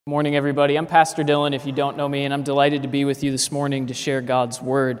Morning, everybody. I'm Pastor Dylan, if you don't know me, and I'm delighted to be with you this morning to share God's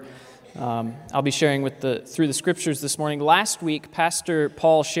Word. I'll be sharing through the Scriptures this morning. Last week, Pastor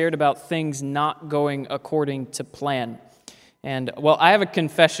Paul shared about things not going according to plan. And, I have a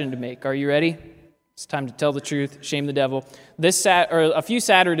confession to make. Are you ready? It's time to tell the truth, shame the devil. A few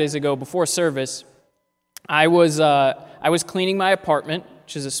Saturdays ago, before service, I was cleaning my apartment,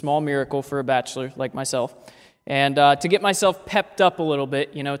 which is a small miracle for a bachelor like myself. And to get myself pepped up a little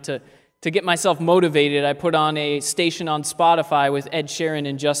bit, to get myself motivated, I put on a station on Spotify with Ed Sheeran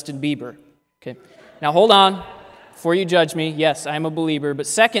and Justin Bieber. Okay. Now hold on, before you judge me. Yes, I'm a believer. But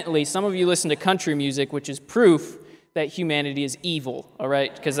secondly, some of you listen to country music, which is proof that humanity is evil, all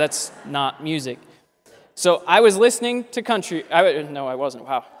right? Because that's not music. So I was listening to country. No, I wasn't.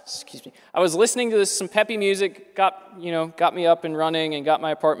 Wow, excuse me. I was listening to some peppy music, got me up and running and got my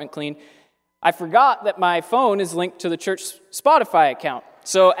apartment clean. I forgot that my phone is linked to the church Spotify account.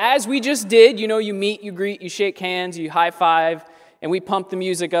 So as we just did, you meet, you greet, you shake hands, you high five, and we pump the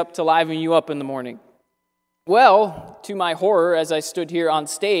music up to liven you up in the morning. Well, to my horror, as I stood here on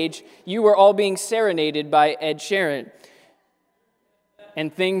stage, you were all being serenaded by Ed Sheeran.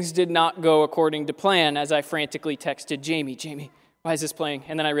 And things did not go according to plan as I frantically texted Jamie, why is this playing?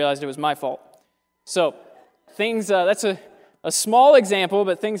 And then I realized it was my fault. So that's a small example,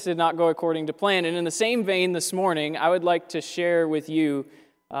 but things did not go according to plan. And in the same vein this morning, I would like to share with you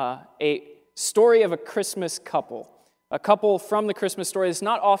a story of a Christmas couple. A couple from the Christmas story that's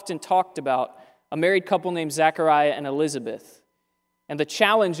not often talked about, a married couple named Zachariah and Elizabeth, and the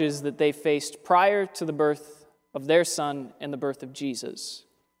challenges that they faced prior to the birth of their son and the birth of Jesus.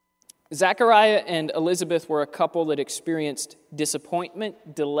 Zachariah and Elizabeth were a couple that experienced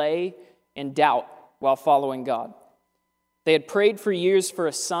disappointment, delay, and doubt while following God. They had prayed for years for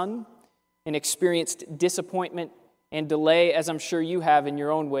a son and experienced disappointment and delay, as I'm sure you have in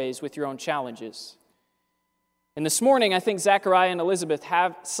your own ways with your own challenges. And this morning, I think Zachariah and Elizabeth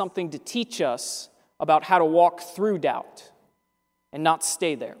have something to teach us about how to walk through doubt and not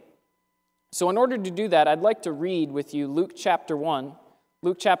stay there. So in order to do that, I'd like to read with you Luke chapter 1,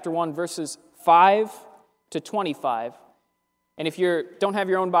 verses 5 to 25. And if you don't have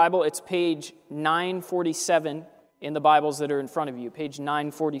your own Bible, it's page 947 in the Bibles that are in front of you, page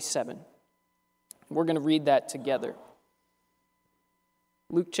 947. We're going to read that together.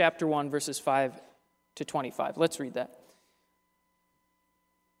 Luke chapter 1, verses 5 to 25. Let's read that.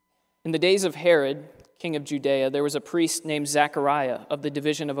 In the days of Herod, king of Judea, there was a priest named Zachariah of the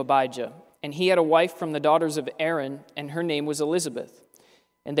division of Abijah, and he had a wife from the daughters of Aaron, and her name was Elizabeth.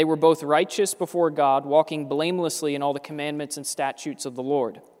 And they were both righteous before God, walking blamelessly in all the commandments and statutes of the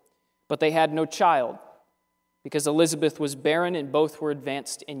Lord. But they had no child, because Elizabeth was barren and both were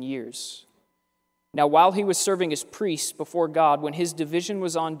advanced in years. Now while he was serving as priest before God, when his division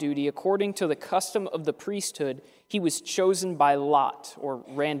was on duty, according to the custom of the priesthood, he was chosen by lot, or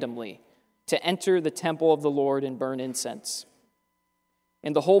randomly, to enter the temple of the Lord and burn incense.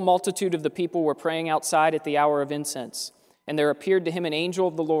 And the whole multitude of the people were praying outside at the hour of incense. And there appeared to him an angel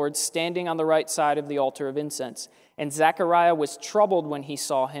of the Lord standing on the right side of the altar of incense. And Zachariah was troubled when he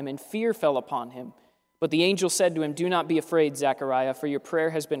saw him, and fear fell upon him. But the angel said to him, "Do not be afraid, Zachariah, for your prayer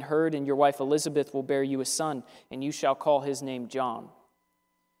has been heard, and your wife Elizabeth will bear you a son, and you shall call his name John.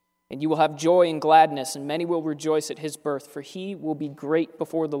 And you will have joy and gladness, and many will rejoice at his birth, for he will be great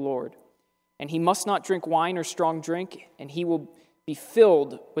before the Lord. And he must not drink wine or strong drink, and he will be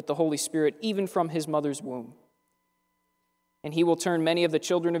filled with the Holy Spirit, even from his mother's womb. And he will turn many of the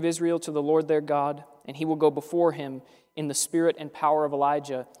children of Israel to the Lord their God, and he will go before him in the spirit and power of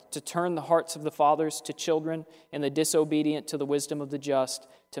Elijah, to turn the hearts of the fathers to children and the disobedient to the wisdom of the just,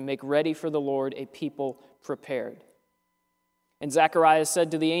 to make ready for the Lord a people prepared." And Zacharias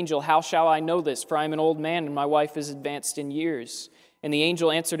said to the angel, "How shall I know this? For I am an old man, and my wife is advanced in years." And the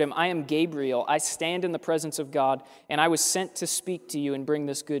angel answered him, "I am Gabriel. I stand in the presence of God, and I was sent to speak to you and bring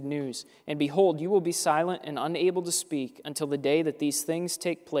this good news. And behold, you will be silent and unable to speak until the day that these things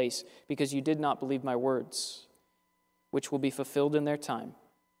take place, because you did not believe my words, which will be fulfilled in their time."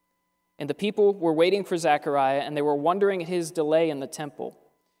 And the people were waiting for Zechariah, and they were wondering at his delay in the temple.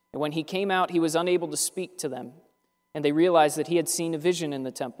 And when he came out, he was unable to speak to them. And they realized that he had seen a vision in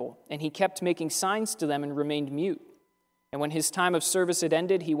the temple. And he kept making signs to them and remained mute. And when his time of service had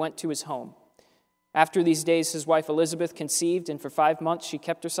ended, he went to his home. After these days, his wife Elizabeth conceived, and for 5 months she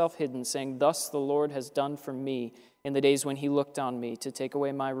kept herself hidden, saying, "Thus the Lord has done for me in the days when he looked on me to take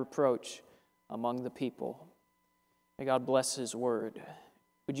away my reproach among the people." May God bless his word.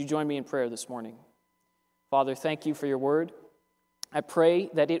 Would you join me in prayer this morning? Father, thank you for your word. I pray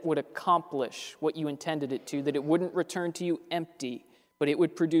that it would accomplish what you intended it to, that it wouldn't return to you empty, but it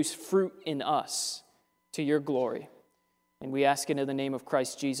would produce fruit in us to your glory. And we ask it in the name of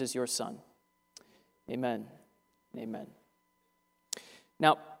Christ Jesus, your Son. Amen. Amen.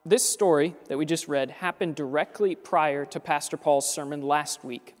 Now, this story that we just read happened directly prior to Pastor Paul's sermon last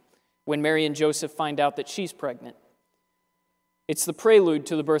week, when Mary and Joseph find out that she's pregnant. It's the prelude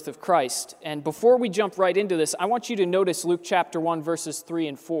to the birth of Christ. And before we jump right into this, I want you to notice Luke chapter 1, verses 3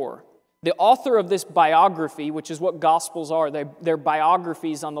 and 4. The author of this biography, which is what Gospels are, they're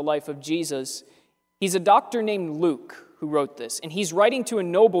biographies on the life of Jesus, he's a doctor named Luke who wrote this. And he's writing to a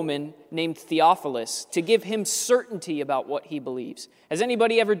nobleman named Theophilus to give him certainty about what he believes. Has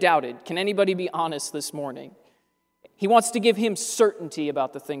anybody ever doubted? Can anybody be honest this morning? He wants to give him certainty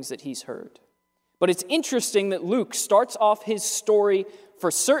about the things that he's heard. But it's interesting that Luke starts off his story for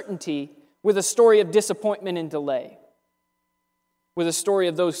certainty with a story of disappointment and delay, with a story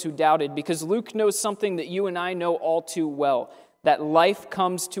of those who doubted, because Luke knows something that you and I know all too well, that life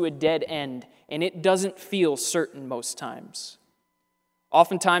comes to a dead end, and it doesn't feel certain most times.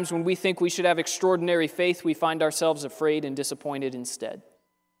 Oftentimes, when we think we should have extraordinary faith, we find ourselves afraid and disappointed instead.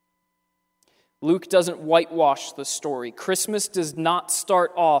 Luke doesn't whitewash the story. Christmas does not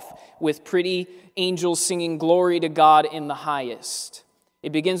start off with pretty angels singing glory to God in the highest.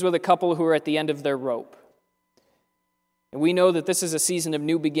 It begins with a couple who are at the end of their rope. And we know that this is a season of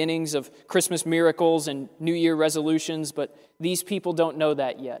new beginnings, of Christmas miracles and New Year resolutions, but these people don't know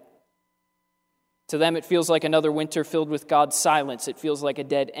that yet. To them, it feels like another winter filled with God's silence. It feels like a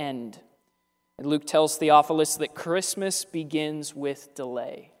dead end. And Luke tells Theophilus that Christmas begins with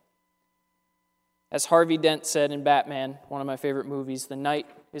delay. As Harvey Dent said in Batman, one of my favorite movies, the night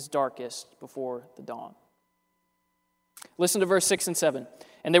is darkest before the dawn. Listen to verse 6 and 7.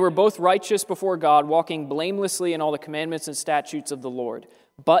 And they were both righteous before God, walking blamelessly in all the commandments and statutes of the Lord.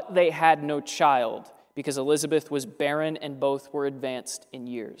 But they had no child, because Elizabeth was barren and both were advanced in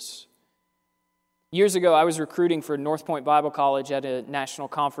years. Years ago, I was recruiting for North Point Bible College at a national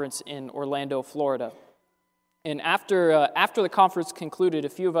conference in Orlando, Florida. And after the conference concluded, a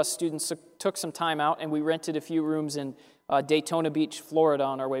few of us students took some time out, and we rented a few rooms in Daytona Beach, Florida,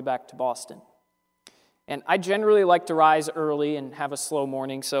 on our way back to Boston. And I generally like to rise early and have a slow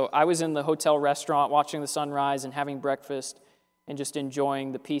morning, so I was in the hotel restaurant watching the sunrise and having breakfast and just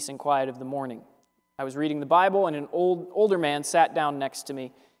enjoying the peace and quiet of the morning. I was reading the Bible, and an older man sat down next to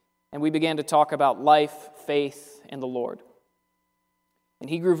me, and we began to talk about life, faith, and the Lord. And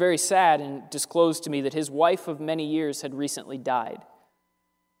he grew very sad and disclosed to me that his wife of many years had recently died.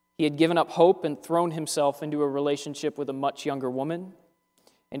 He had given up hope and thrown himself into a relationship with a much younger woman,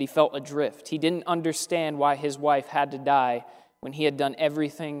 and he felt adrift. He didn't understand why his wife had to die when he had done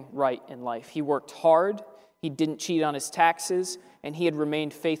everything right in life. He worked hard, he didn't cheat on his taxes, and he had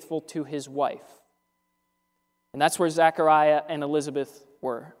remained faithful to his wife. And that's where Zechariah and Elizabeth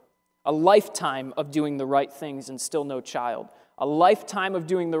were. A lifetime of doing the right things and still no child. A lifetime of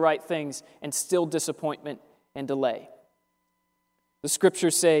doing the right things and still disappointment and delay. The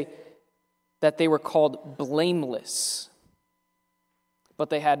scriptures say that they were called blameless, but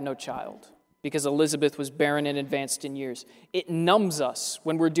they had no child because Elizabeth was barren and advanced in years. It numbs us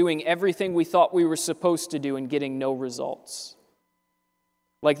when we're doing everything we thought we were supposed to do and getting no results.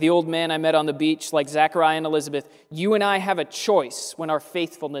 Like the old man I met on the beach, like Zechariah and Elizabeth, you and I have a choice when our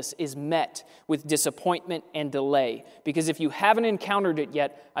faithfulness is met with disappointment and delay. Because if you haven't encountered it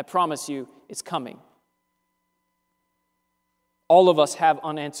yet, I promise you, it's coming. All of us have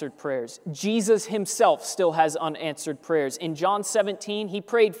unanswered prayers. Jesus himself still has unanswered prayers. In John 17, he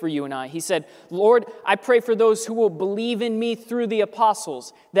prayed for you and I. He said, Lord, I pray for those who will believe in me through the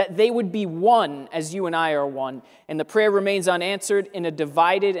apostles, that they would be one as you and I are one. And the prayer remains unanswered in a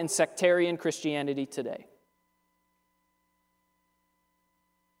divided and sectarian Christianity today.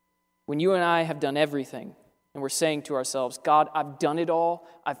 When you and I have done everything, and we're saying to ourselves, God, I've done it all,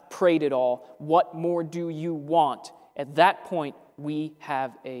 I've prayed it all, what more do you want? At that point, we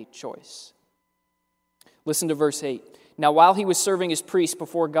have a choice. Listen to verse 8. Now, while he was serving as priest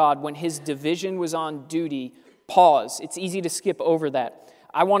before God, when his division was on duty, pause. It's easy to skip over that.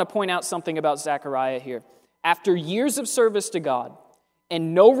 I want to point out something about Zechariah here. After years of service to God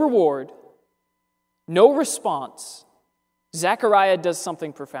and no reward, no response, Zechariah does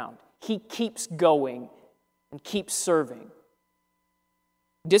something profound. He keeps going and keeps serving.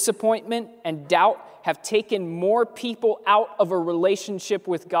 Disappointment and doubt have taken more people out of a relationship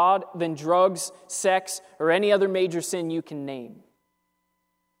with God than drugs, sex, or any other major sin you can name.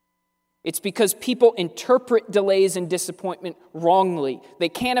 It's because people interpret delays and disappointment wrongly. They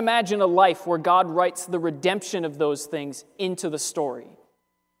can't imagine a life where God writes the redemption of those things into the story.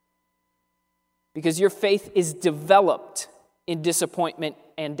 Because your faith is developed in disappointment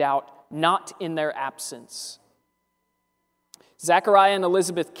and doubt, not in their absence. Zechariah and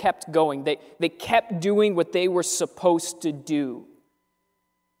Elizabeth kept going. They kept doing what they were supposed to do.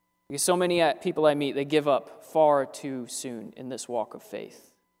 Because so many people I meet, they give up far too soon in this walk of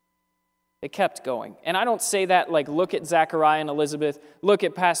faith. They kept going. And I don't say that like, look at Zechariah and Elizabeth, look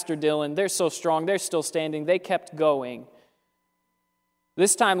at Pastor Dylan, they're so strong, they're still standing. They kept going.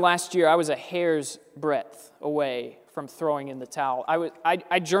 This time last year, I was a hair's breadth away from throwing in the towel.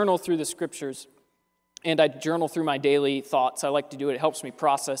 I journal through the scriptures, and I journal through my daily thoughts. I like to do it. It helps me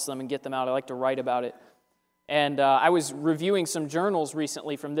process them and get them out. I like to write about it. And I was reviewing some journals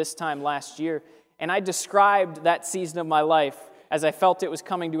recently from this time last year, and I described that season of my life as I felt it was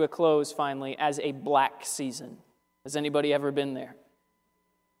coming to a close finally as a black season. Has anybody ever been there?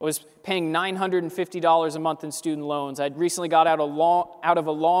 I was paying $950 a month in student loans. I'd recently got out of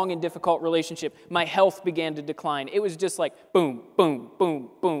a long and difficult relationship. My health began to decline. It was just like boom, boom, boom,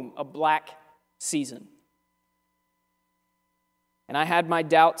 boom, a black season. And I had my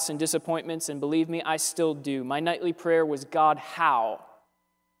doubts and disappointments, and believe me, I still do. My nightly prayer was, God, how?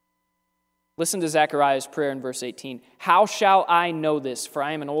 Listen to Zechariah's prayer in verse 18. How shall I know this? For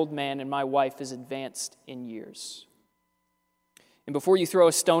I am an old man, and my wife is advanced in years. And before you throw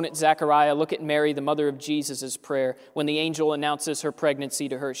a stone at Zechariah, look at Mary, the mother of Jesus' prayer, when the angel announces her pregnancy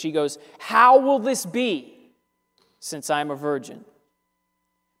to her. She goes, how will this be, since I am a virgin?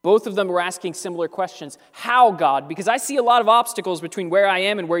 Both of them were asking similar questions. How, God? Because I see a lot of obstacles between where I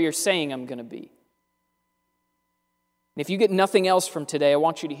am and where you're saying I'm going to be. And if you get nothing else from today, I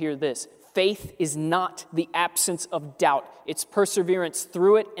want you to hear this. Faith is not the absence of doubt. It's perseverance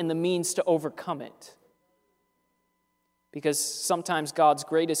through it and the means to overcome it. Because sometimes God's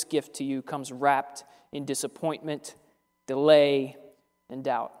greatest gift to you comes wrapped in disappointment, delay, and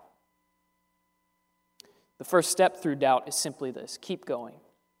doubt. The first step through doubt is simply this. Keep going.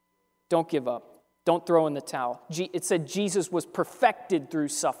 Don't give up. Don't throw in the towel. It said Jesus was perfected through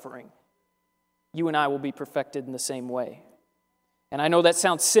suffering. You and I will be perfected in the same way. And I know that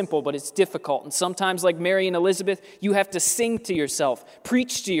sounds simple, but it's difficult. And sometimes, like Mary and Elizabeth, you have to sing to yourself,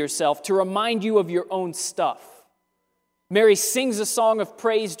 preach to yourself to remind you of your own stuff. Mary sings a song of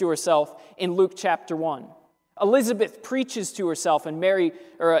praise to herself in Luke chapter 1. Elizabeth preaches to herself in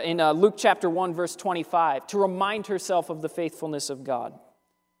Luke chapter 1, verse 25, to remind herself of the faithfulness of God.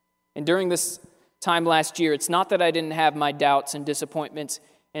 And during this time last year, it's not that I didn't have my doubts and disappointments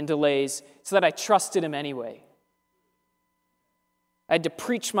and delays, it's that I trusted Him anyway. I had to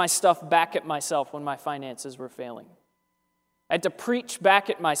preach my stuff back at myself when my finances were failing. I had to preach back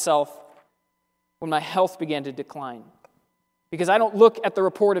at myself when my health began to decline. Because I don't look at the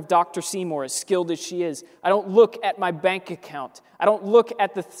report of Dr. Seymour, as skilled as she is. I don't look at my bank account. I don't look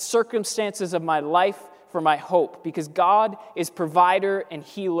at the circumstances of my life for my hope, because God is provider and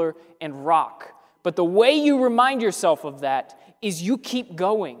healer and rock. But the way you remind yourself of that is you keep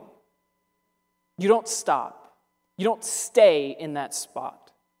going. You don't stop. You don't stay in that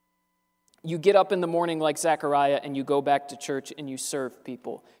spot. You get up in the morning like Zechariah and you go back to church and you serve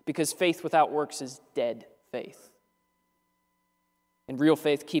people, because faith without works is dead faith. And real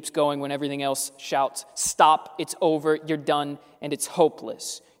faith keeps going when everything else shouts, stop, it's over, you're done, and it's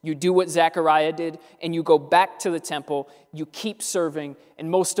hopeless. You do what Zechariah did, and you go back to the temple, you keep serving,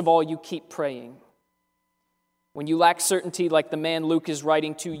 and most of all, you keep praying. When you lack certainty, like the man Luke is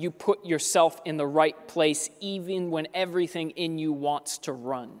writing to, you put yourself in the right place, even when everything in you wants to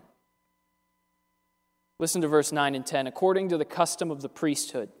run. Listen to verse 9 and 10. According to the custom of the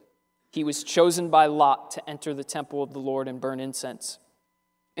priesthood, he was chosen by lot to enter the temple of the Lord and burn incense.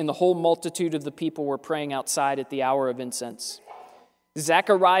 And the whole multitude of the people were praying outside at the hour of incense.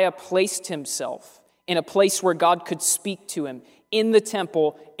 Zechariah placed himself in a place where God could speak to him, in the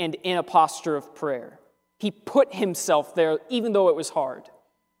temple and in a posture of prayer. He put himself there, even though it was hard.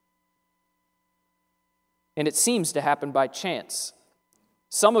 And it seems to happen by chance.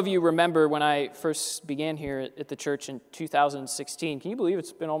 Some of you remember when I first began here at the church in 2016. Can you believe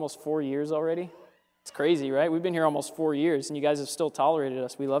it's been almost 4 years already? It's crazy, right? We've been here almost 4 years, and you guys have still tolerated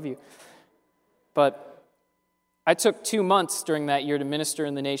us. We love you. But I took 2 months during that year to minister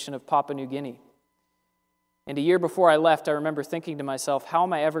in the nation of Papua New Guinea. And a year before I left, I remember thinking to myself, how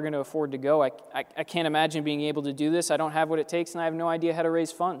am I ever going to afford to go? I can't imagine being able to do this. I don't have what it takes, and I have no idea how to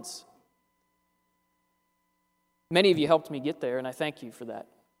raise funds. Many of you helped me get there, and I thank you for that.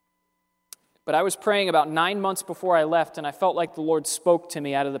 But I was praying about 9 months before I left, and I felt like the Lord spoke to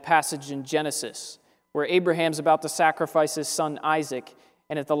me out of the passage in Genesis, where Abraham's about to sacrifice his son Isaac,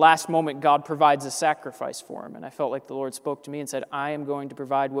 and at the last moment, God provides a sacrifice for him. And I felt like the Lord spoke to me and said, I am going to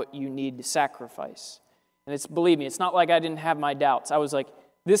provide what you need to sacrifice. And And believe me, it's not like I didn't have my doubts. I was like,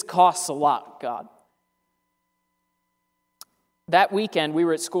 this costs a lot, God. That weekend, we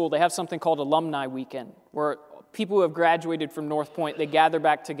were at school. They have something called Alumni Weekend, where people who have graduated from North Point, they gather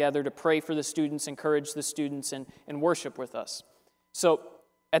back together to pray for the students, encourage the students, and worship with us. So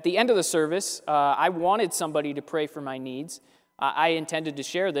at the end of the service, I wanted somebody to pray for my needs. I intended to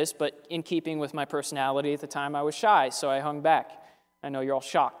share this, but in keeping with my personality at the time, I was shy, so I hung back. I know you're all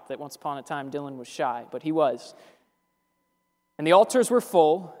shocked that once upon a time Dylan was shy, but he was. And the altars were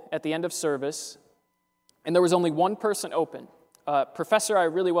full at the end of service, and there was only one person open, a professor I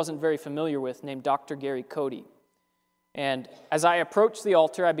really wasn't very familiar with named Dr. Gary Cody. And as I approached the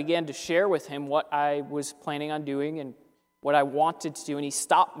altar, I began to share with him what I was planning on doing and what I wanted to do, and he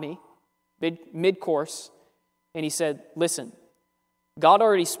stopped me mid-course, and he said, listen, God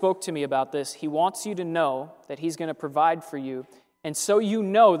already spoke to me about this. He wants you to know that he's going to provide for you, and so you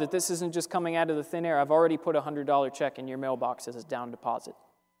know that this isn't just coming out of the thin air. I've already put a $100 check in your mailbox as a down deposit.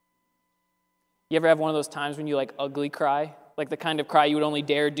 You ever have one of those times when you like ugly cry? Like the kind of cry you would only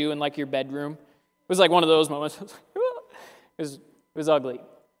dare do in like your bedroom? It was like one of those moments. It was ugly.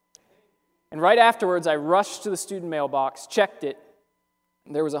 And right afterwards, I rushed to the student mailbox, checked it,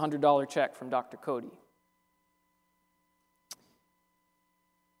 and there was a $100 check from Dr. Cody.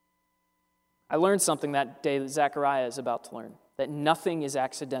 I learned something that day that Zechariah is about to learn, that nothing is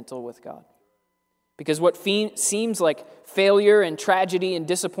accidental with God. Because what seems like failure and tragedy and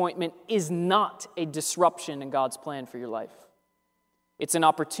disappointment is not a disruption in God's plan for your life. It's an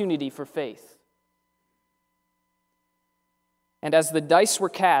opportunity for faith. And as the dice were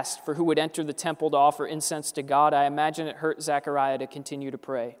cast for who would enter the temple to offer incense to God, I imagine it hurt Zechariah to continue to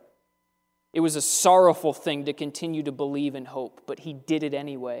pray. It was a sorrowful thing to continue to believe and hope, but he did it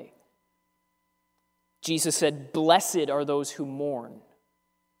anyway. Jesus said, "Blessed are those who mourn."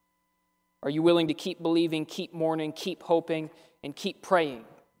 Are you willing to keep believing, keep mourning, keep hoping, and keep praying,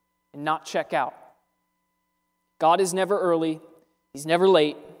 and not check out? God is never early. He's never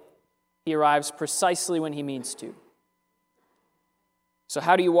late. He arrives precisely when he means to. So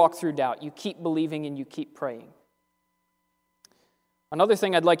how do you walk through doubt? You keep believing and you keep praying. Another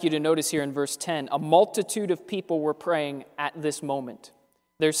thing I'd like you to notice here in verse 10, a multitude of people were praying at this moment.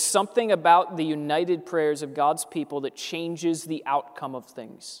 There's something about the united prayers of God's people that changes the outcome of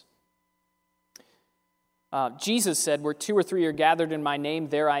things. Jesus said, where 2 or 3 are gathered in my name,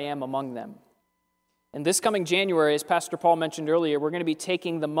 there I am among them. And this coming January, as Pastor Paul mentioned earlier, we're going to be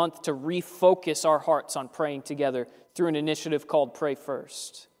taking the month to refocus our hearts on praying together through an initiative called Pray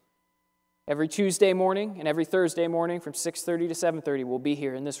First. Every Tuesday morning and every Thursday morning from 6:30 to 7:30, we'll be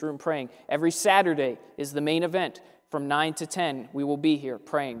here in this room praying. Every Saturday is the main event. From 9 to 10, we will be here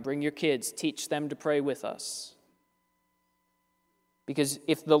praying. Bring your kids, teach them to pray with us. Because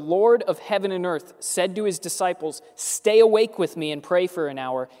if the Lord of heaven and earth said to his disciples, "Stay awake with me and pray for an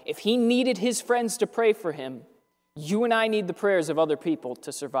hour," if he needed his friends to pray for him, you and I need the prayers of other people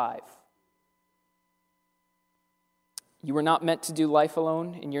to survive. You are not meant to do life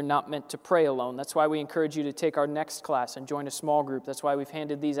alone, and you're not meant to pray alone. That's why we encourage you to take our next class and join a small group. That's why we've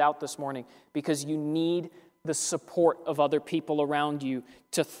handed these out this morning, because you need the support of other people around you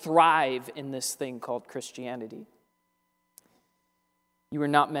to thrive in this thing called Christianity. You are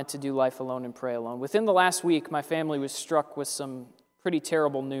not meant to do life alone and pray alone. Within the last week, my family was struck with some pretty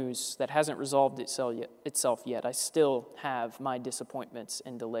terrible news that hasn't resolved itself yet. I still have my disappointments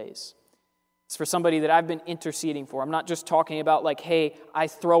and delays. It's for somebody that I've been interceding for. I'm not just talking about like, hey, I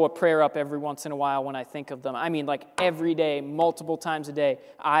throw a prayer up every once in a while when I think of them. I mean like every day, multiple times a day,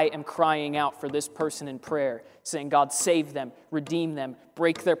 I am crying out for this person in prayer, saying, God, save them, redeem them,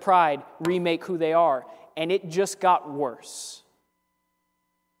 break their pride, remake who they are. And it just got worse.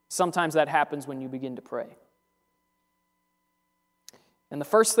 Sometimes that happens when you begin to pray. And the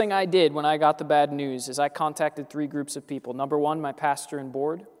first thing I did when I got the bad news is I contacted 3 groups of people. Number 1, my pastor and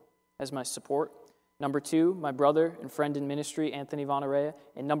board as my support. Number 2, my brother and friend in ministry, Anthony Vonarea.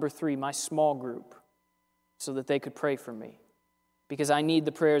 And number 3, my small group, so that they could pray for me. Because I need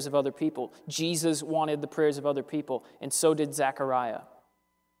the prayers of other people. Jesus wanted the prayers of other people, and so did Zechariah.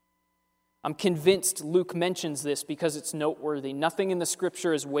 I'm convinced Luke mentions this because it's noteworthy. Nothing in the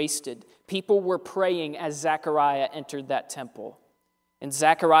scripture is wasted. People were praying as Zechariah entered that temple. And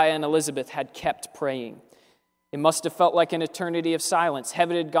Zechariah and Elizabeth had kept praying. It must have felt like an eternity of silence.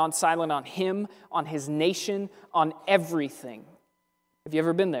 Heaven had gone silent on him, on his nation, on everything. Have you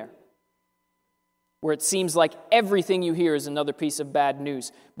ever been there? Where it seems like everything you hear is another piece of bad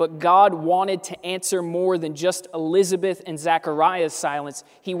news. But God wanted to answer more than just Elizabeth and Zechariah's silence.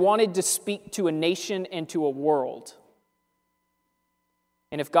 He wanted to speak to a nation and to a world.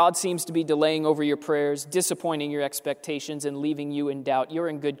 And if God seems to be delaying over your prayers, disappointing your expectations, and leaving you in doubt, you're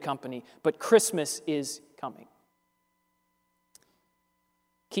in good company. But Christmas is coming.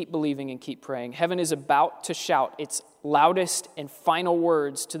 Keep believing and keep praying. Heaven is about to shout its loudest and final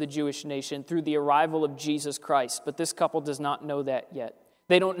words to the Jewish nation through the arrival of Jesus Christ. But this couple does not know that yet.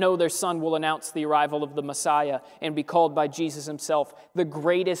 They don't know their son will announce the arrival of the Messiah and be called by Jesus himself the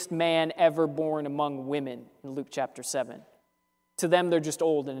greatest man ever born among women in Luke chapter 7. To them, they're just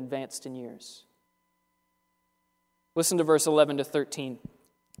old and advanced in years. Listen to verse 11 to 13.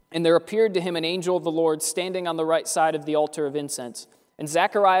 And there appeared to him an angel of the Lord standing on the right side of the altar of incense. And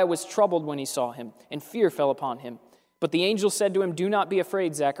Zechariah was troubled when he saw him, and fear fell upon him. But the angel said to him, "Do not be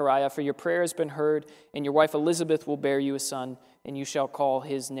afraid, Zechariah, for your prayer has been heard, and your wife Elizabeth will bear you a son, and you shall call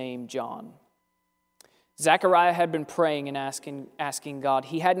his name John." Zechariah had been praying and asking God.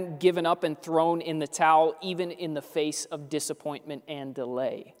 He hadn't given up and thrown in the towel, even in the face of disappointment and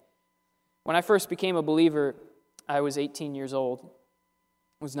delay. When I first became a believer, I was 18 years old.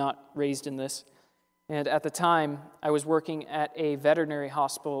 I was not raised in this. And at the time, I was working at a veterinary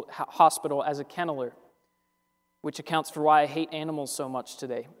hospital as a kenneler, which accounts for why I hate animals so much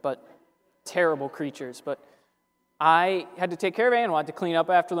today, but terrible creatures. But I had to take care of animals. I had to clean up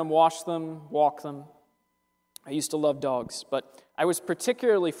after them, wash them, walk them. I used to love dogs, but I was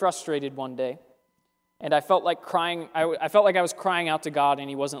particularly frustrated one day, and I felt like crying. I felt like I was crying out to God, and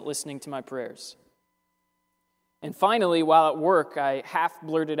he wasn't listening to my prayers. And finally, while at work, I half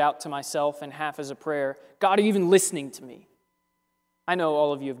blurted out to myself and half as a prayer, "God, are you even listening to me?" I know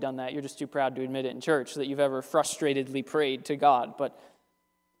all of you have done that. You're just too proud to admit it in church that you've ever frustratedly prayed to God. But,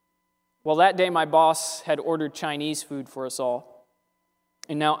 well, that day my boss had ordered Chinese food for us all.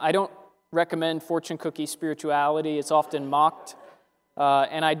 And now I don't recommend fortune cookie spirituality. It's often mocked.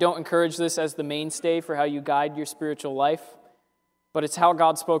 And I don't encourage this as the mainstay for how you guide your spiritual life. But it's how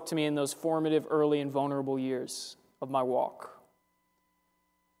God spoke to me in those formative, early, and vulnerable years of my walk.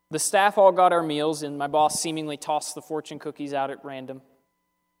 The staff all got our meals, and my boss seemingly tossed the fortune cookies out at random.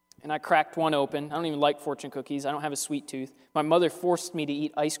 And I cracked one open. I don't even like fortune cookies. I don't have a sweet tooth. My mother forced me to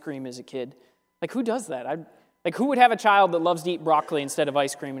eat ice cream as a kid. Like, who does that? Who would have a child that loves to eat broccoli instead of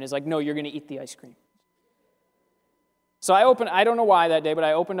ice cream and is like, no, you're going to eat the ice cream? So I don't know why that day, but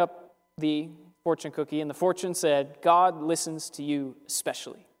I opened up the fortune cookie, and the fortune said, "God listens to you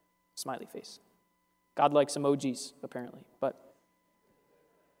especially." Smiley face. God likes emojis, apparently. But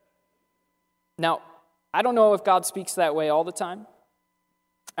now, I don't know if God speaks that way all the time.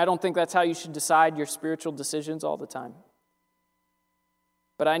 I don't think that's how you should decide your spiritual decisions all the time.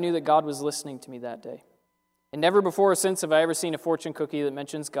 But I knew that God was listening to me that day. And never before or since have I ever seen a fortune cookie that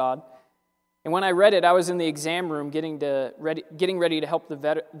mentions God. And when I read it, I was in the exam room getting ready to help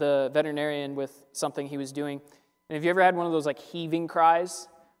the veterinarian with something he was doing. And have you ever had one of those like heaving cries?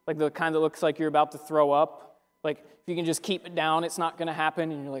 Like the kind that looks like you're about to throw up? Like if you can just keep it down, it's not going to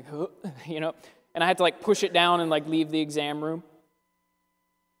happen. And you're like, huh, you know? And I had to like push it down and like leave the exam room.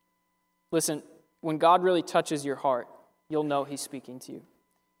 Listen, when God really touches your heart, you'll know he's speaking to you.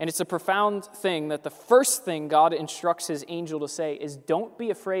 And it's a profound thing that the first thing God instructs his angel to say is, "Don't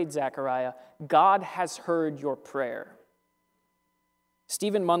be afraid, Zechariah. God has heard your prayer."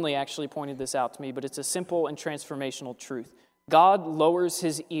 Stephen Munley actually pointed this out to me, but it's a simple and transformational truth. God lowers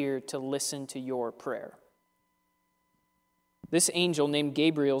his ear to listen to your prayer. This angel named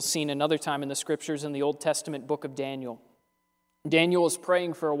Gabriel is seen another time in the scriptures in the Old Testament book of Daniel. Daniel is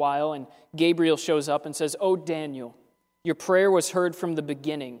praying for a while, and Gabriel shows up and says, "Oh, Daniel, your prayer was heard from the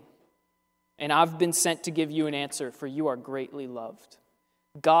beginning, and I've been sent to give you an answer, for you are greatly loved."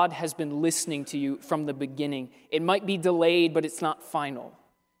 God has been listening to you from the beginning. It might be delayed, but it's not final.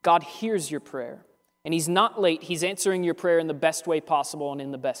 God hears your prayer, and he's not late. He's answering your prayer in the best way possible and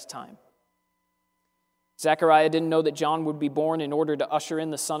in the best time. Zechariah didn't know that John would be born in order to usher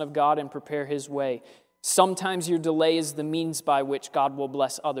in the Son of God and prepare his way. Sometimes your delay is the means by which God will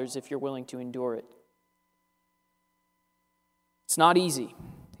bless others if you're willing to endure it. It's not easy.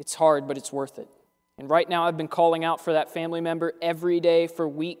 It's hard, but it's worth it. And right now I've been calling out for that family member every day for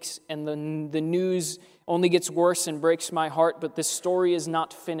weeks, and the news only gets worse and breaks my heart, but this story is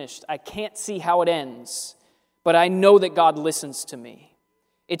not finished. I can't see how it ends, but I know that God listens to me.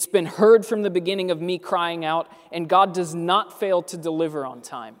 It's been heard from the beginning of me crying out, and God does not fail to deliver on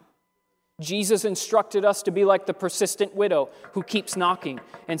time. Jesus instructed us to be like the persistent widow who keeps knocking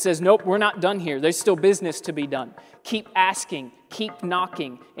and says, "Nope, we're not done here. There's still business to be done." Keep asking, keep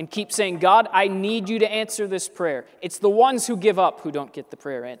knocking, and keep saying, "God, I need you to answer this prayer." It's the ones who give up who don't get the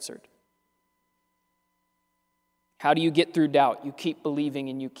prayer answered. How do you get through doubt? You keep believing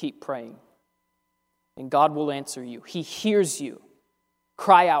and you keep praying. And God will answer you. He hears you.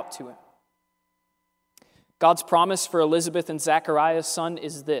 Cry out to him. God's promise for Elizabeth and Zechariah's son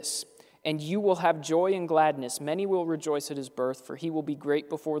is this: and you will have joy and gladness. Many will rejoice at his birth, for he will be great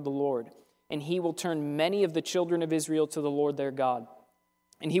before the Lord. And he will turn many of the children of Israel to the Lord their God.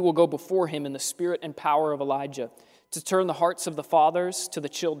 And he will go before him in the spirit and power of Elijah, to turn the hearts of the fathers to the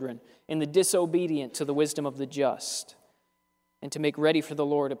children, and the disobedient to the wisdom of the just, and to make ready for the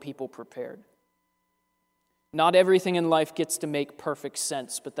Lord a people prepared. Not everything in life gets to make perfect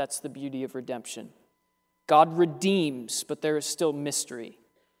sense, but that's the beauty of redemption. God redeems, but there is still mystery.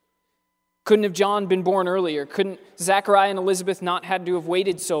 Couldn't have John been born earlier? Couldn't Zechariah and Elizabeth not had to have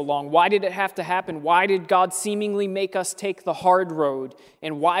waited so long? Why did it have to happen? Why did God seemingly make us take the hard road?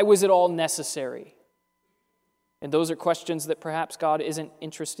 And why was it all necessary? And those are questions that perhaps God isn't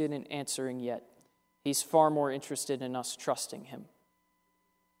interested in answering yet. He's far more interested in us trusting him.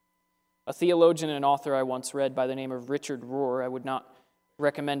 A theologian and author I once read by the name of Richard Rohr, I would not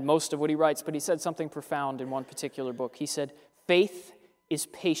recommend most of what he writes, but he said something profound in one particular book. He said, faith is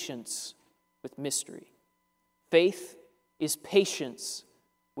patience with mystery. Faith is patience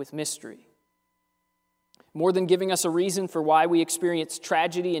with mystery. More than giving us a reason for why we experience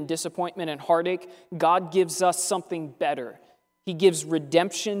tragedy and disappointment and heartache, God gives us something better. He gives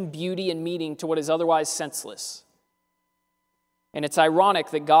redemption, beauty, and meaning to what is otherwise senseless. And it's ironic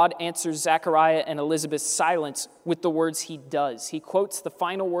that God answers Zechariah and Elizabeth's silence with the words he does. He quotes the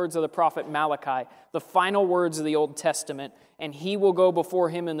final words of the prophet Malachi, the final words of the Old Testament, and he will go before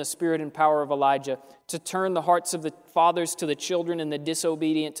him in the spirit and power of Elijah to turn the hearts of the fathers to the children and the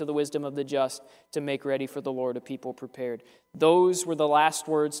disobedient to the wisdom of the just, to make ready for the Lord a people prepared. Those were the last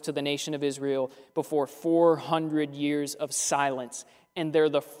words to the nation of Israel before 400 years of silence, and they're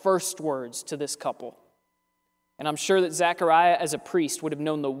the first words to this couple. And I'm sure that Zechariah, as a priest, would have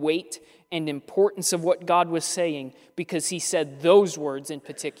known the weight and importance of what God was saying because he said those words in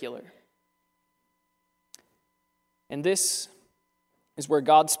particular. And this is where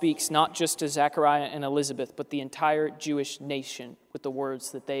God speaks not just to Zechariah and Elizabeth, but the entire Jewish nation with the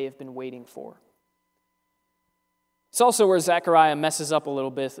words that they have been waiting for. It's also where Zechariah messes up a little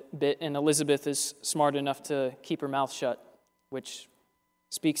bit, and Elizabeth is smart enough to keep her mouth shut, which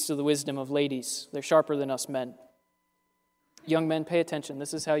speaks to the wisdom of ladies. They're sharper than us men. Young men, pay attention.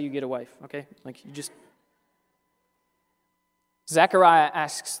 This is how you get a wife, okay? Zechariah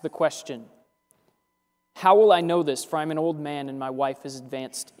asks the question, how will I know this? For I'm an old man and my wife is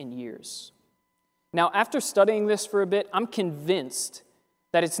advanced in years. Now, after studying this for a bit, I'm convinced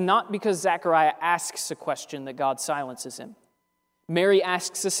that it's not because Zechariah asks a question that God silences him. Mary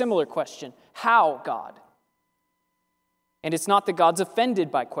asks a similar question, how, God? And it's not that God's offended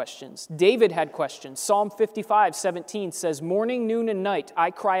by questions. David had questions. Psalm 55:17 says, morning, noon, and night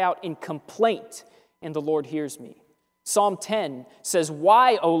I cry out in complaint, and the Lord hears me. Psalm 10 says,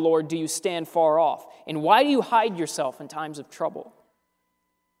 why, O Lord, do you stand far off? And why do you hide yourself in times of trouble?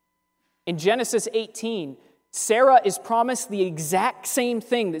 In Genesis 18, Sarah is promised the exact same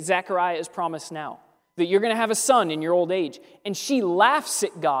thing that Zechariah is promised now, that you're going to have a son in your old age. And she laughs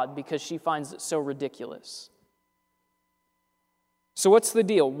at God because she finds it so ridiculous. So what's the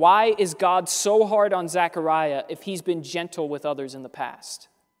deal? Why is God so hard on Zechariah if he's been gentle with others in the past?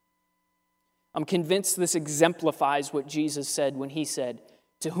 I'm convinced this exemplifies what Jesus said when he said,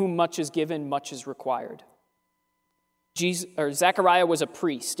 to whom much is given, much is required. Zechariah was a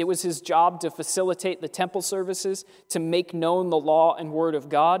priest. It was his job to facilitate the temple services, to make known the law and word of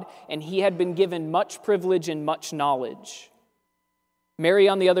God, and he had been given much privilege and much knowledge. Mary,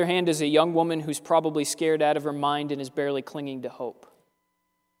 on the other hand, is a young woman who's probably scared out of her mind and is barely clinging to hope.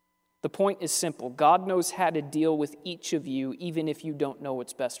 The point is simple. God knows how to deal with each of you, even if you don't know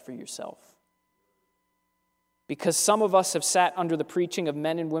what's best for yourself. Because some of us have sat under the preaching of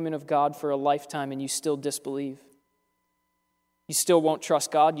men and women of God for a lifetime and you still disbelieve. You still won't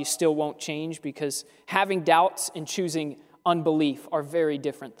trust God. You still won't change because having doubts and choosing unbelief are very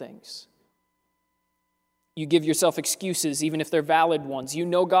different things. You give yourself excuses, even if they're valid ones. You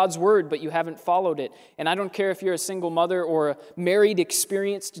know God's word, but you haven't followed it. And I don't care if you're a single mother or a married,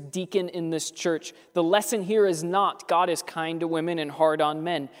 experienced deacon in this church. The lesson here is not God is kind to women and hard on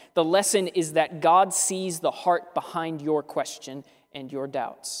men. The lesson is that God sees the heart behind your question and your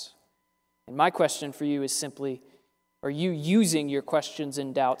doubts. And my question for you is simply, are you using your questions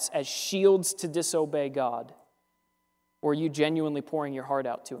and doubts as shields to disobey God? Or are you genuinely pouring your heart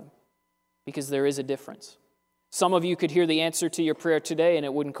out to him? Because there is a difference. Some of you could hear the answer to your prayer today and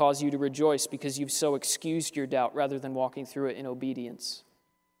it wouldn't cause you to rejoice because you've so excused your doubt rather than walking through it in obedience.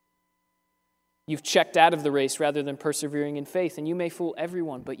 You've checked out of the race rather than persevering in faith, and you may fool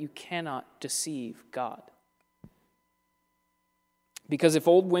everyone, but you cannot deceive God. Because if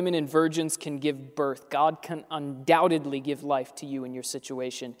old women and virgins can give birth, God can undoubtedly give life to you in your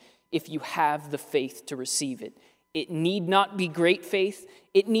situation if you have the faith to receive it. It need not be great faith.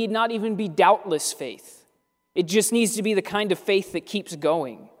 It need not even be doubtless faith. It just needs to be the kind of faith that keeps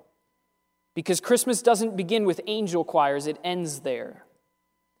going. Because Christmas doesn't begin with angel choirs, it ends there.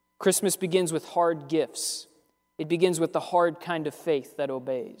 Christmas begins with hard gifts. It begins with the hard kind of faith that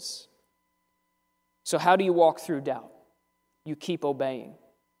obeys. So how do you walk through doubt? You keep obeying.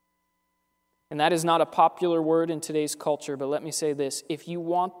 And that is not a popular word in today's culture, but let me say this. If you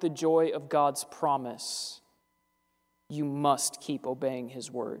want the joy of God's promise, you must keep obeying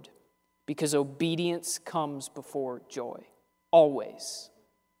his word. Because obedience comes before joy. Always.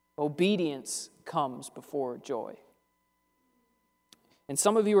 Obedience comes before joy. And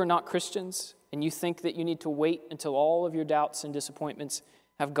some of you are not Christians, and you think that you need to wait until all of your doubts and disappointments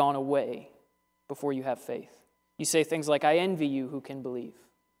have gone away before you have faith. You say things like, I envy you who can believe.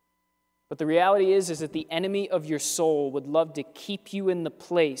 But the reality is that the enemy of your soul would love to keep you in the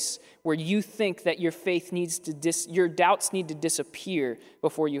place where you think that your faith your doubts need to disappear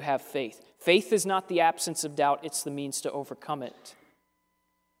before you have faith. Faith is not the absence of doubt, it's the means to overcome it.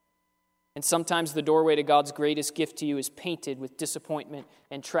 And sometimes the doorway to God's greatest gift to you is painted with disappointment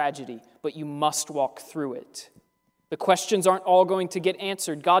and tragedy, but you must walk through it. The questions aren't all going to get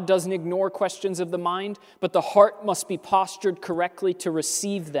answered. God doesn't ignore questions of the mind, but the heart must be postured correctly to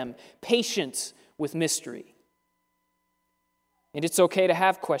receive them. Patience with mystery. And it's okay to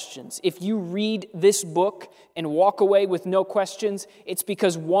have questions. If you read this book and walk away with no questions, it's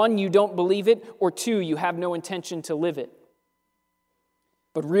because 1, you don't believe it, or 2, you have no intention to live it.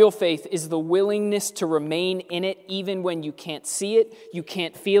 But real faith is the willingness to remain in it even when you can't see it, you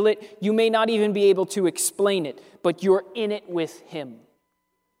can't feel it, you may not even be able to explain it, but you're in it with him.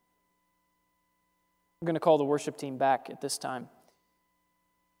 I'm going to call the worship team back at this time.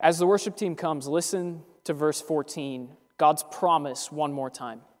 As the worship team comes, listen to verse 14, God's promise one more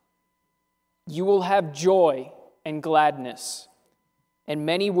time. You will have joy and gladness, and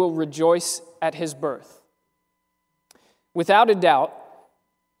many will rejoice at his birth. Without a doubt,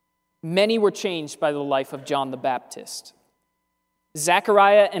 many were changed by the life of John the Baptist.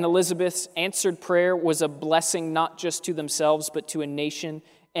 Zechariah and Elizabeth's answered prayer was a blessing not just to themselves, but to a nation,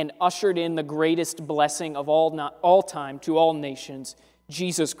 and ushered in the greatest blessing of all time to all nations,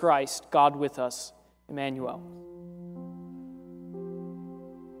 Jesus Christ, God with us, Emmanuel.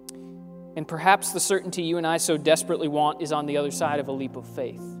 And perhaps the certainty you and I so desperately want is on the other side of a leap of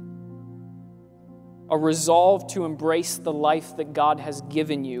faith. A resolve to embrace the life that God has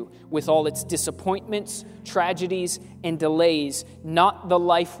given you with all its disappointments, tragedies, and delays, not the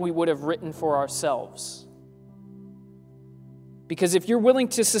life we would have written for ourselves. Because if you're willing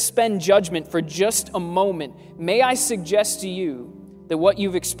to suspend judgment for just a moment, may I suggest to you that what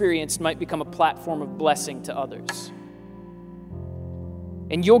you've experienced might become a platform of blessing to others.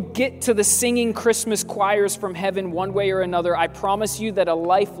 And you'll get to the singing Christmas choirs from heaven one way or another. I promise you that a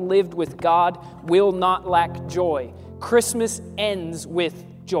life lived with God will not lack joy. Christmas ends with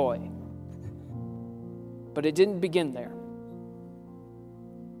joy. But it didn't begin there.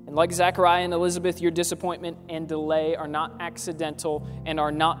 And like Zechariah and Elizabeth, your disappointment and delay are not accidental and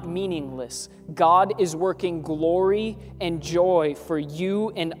are not meaningless. God is working glory and joy for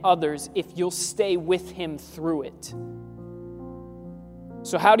you and others if you'll stay with him through it.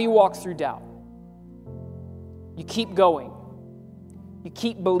 So how do you walk through doubt? You keep going. You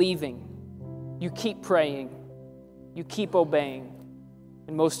keep believing. You keep praying. You keep obeying.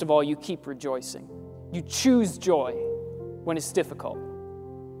 And most of all, you keep rejoicing. You choose joy when it's difficult.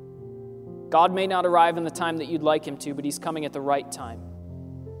 God may not arrive in the time that you'd like him to, but he's coming at the right time.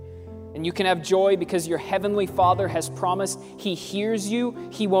 And you can have joy because your heavenly Father has promised he hears you,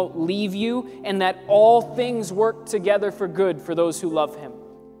 he won't leave you, and that all things work together for good for those who love him.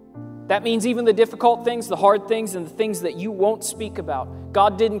 That means even the difficult things, the hard things, and the things that you won't speak about.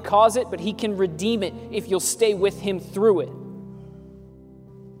 God didn't cause it, but he can redeem it if you'll stay with him through it.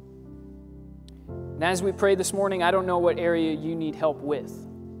 And as we pray this morning, I don't know what area you need help with.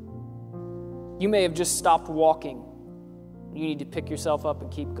 You may have just stopped walking. You need to pick yourself up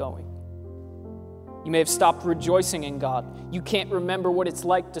and keep going. You may have stopped rejoicing in God. You can't remember what it's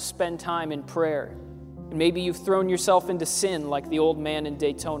like to spend time in prayer. And maybe you've thrown yourself into sin like the old man in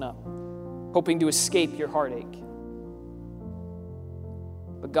Daytona, hoping to escape your heartache.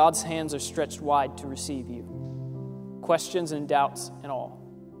 But God's hands are stretched wide to receive you, questions and doubts and all,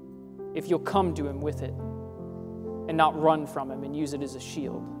 if you'll come to him with it and not run from him and use it as a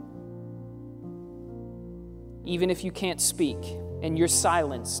shield. Even if you can't speak and you're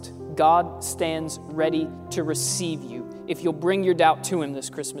silenced, God stands ready to receive you. if you'll bring your doubt to him this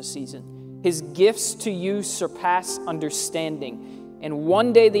Christmas season. His gifts to you surpass understanding. And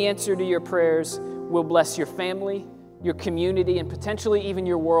one day the answer to your prayers will bless your family, your community, and potentially even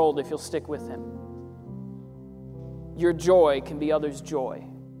your world if you'll stick with him. Your joy can be others' joy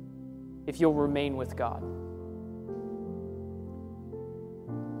if you'll remain with God.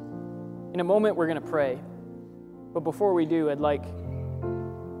 In a moment, we're going to pray. But before we do, I'd like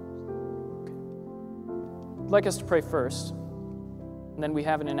us to pray first. And then we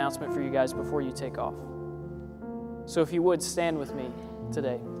have an announcement for you guys before you take off. So if you would, stand with me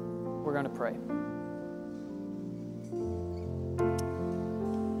today. We're going to pray.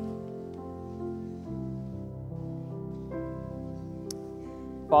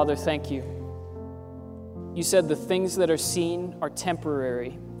 Father, thank you. You said the things that are seen are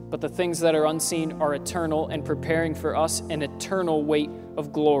temporary, but the things that are unseen are eternal and preparing for us an eternal weight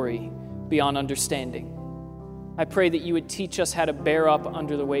of glory beyond understanding. I pray that you would teach us how to bear up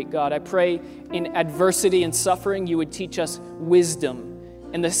under the weight, God. I pray in adversity and suffering, you would teach us wisdom.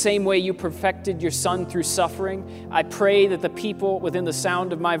 In the same way you perfected your Son through suffering, I pray that the people within the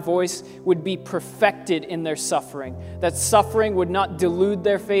sound of my voice would be perfected in their suffering. That suffering would not delude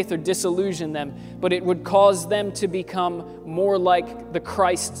their faith or disillusion them, but it would cause them to become more like the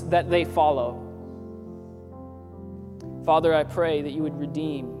Christ that they follow. Father, I pray that you would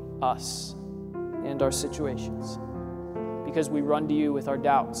redeem us and our situations, because we run to you with our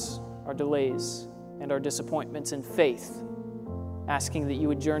doubts, our delays, and our disappointments in faith, asking that you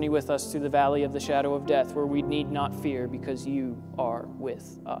would journey with us through the valley of the shadow of death, where we need not fear because you are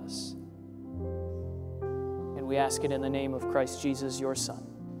with us. And we ask it in the name of Christ Jesus, your Son.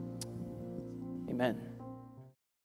 Amen.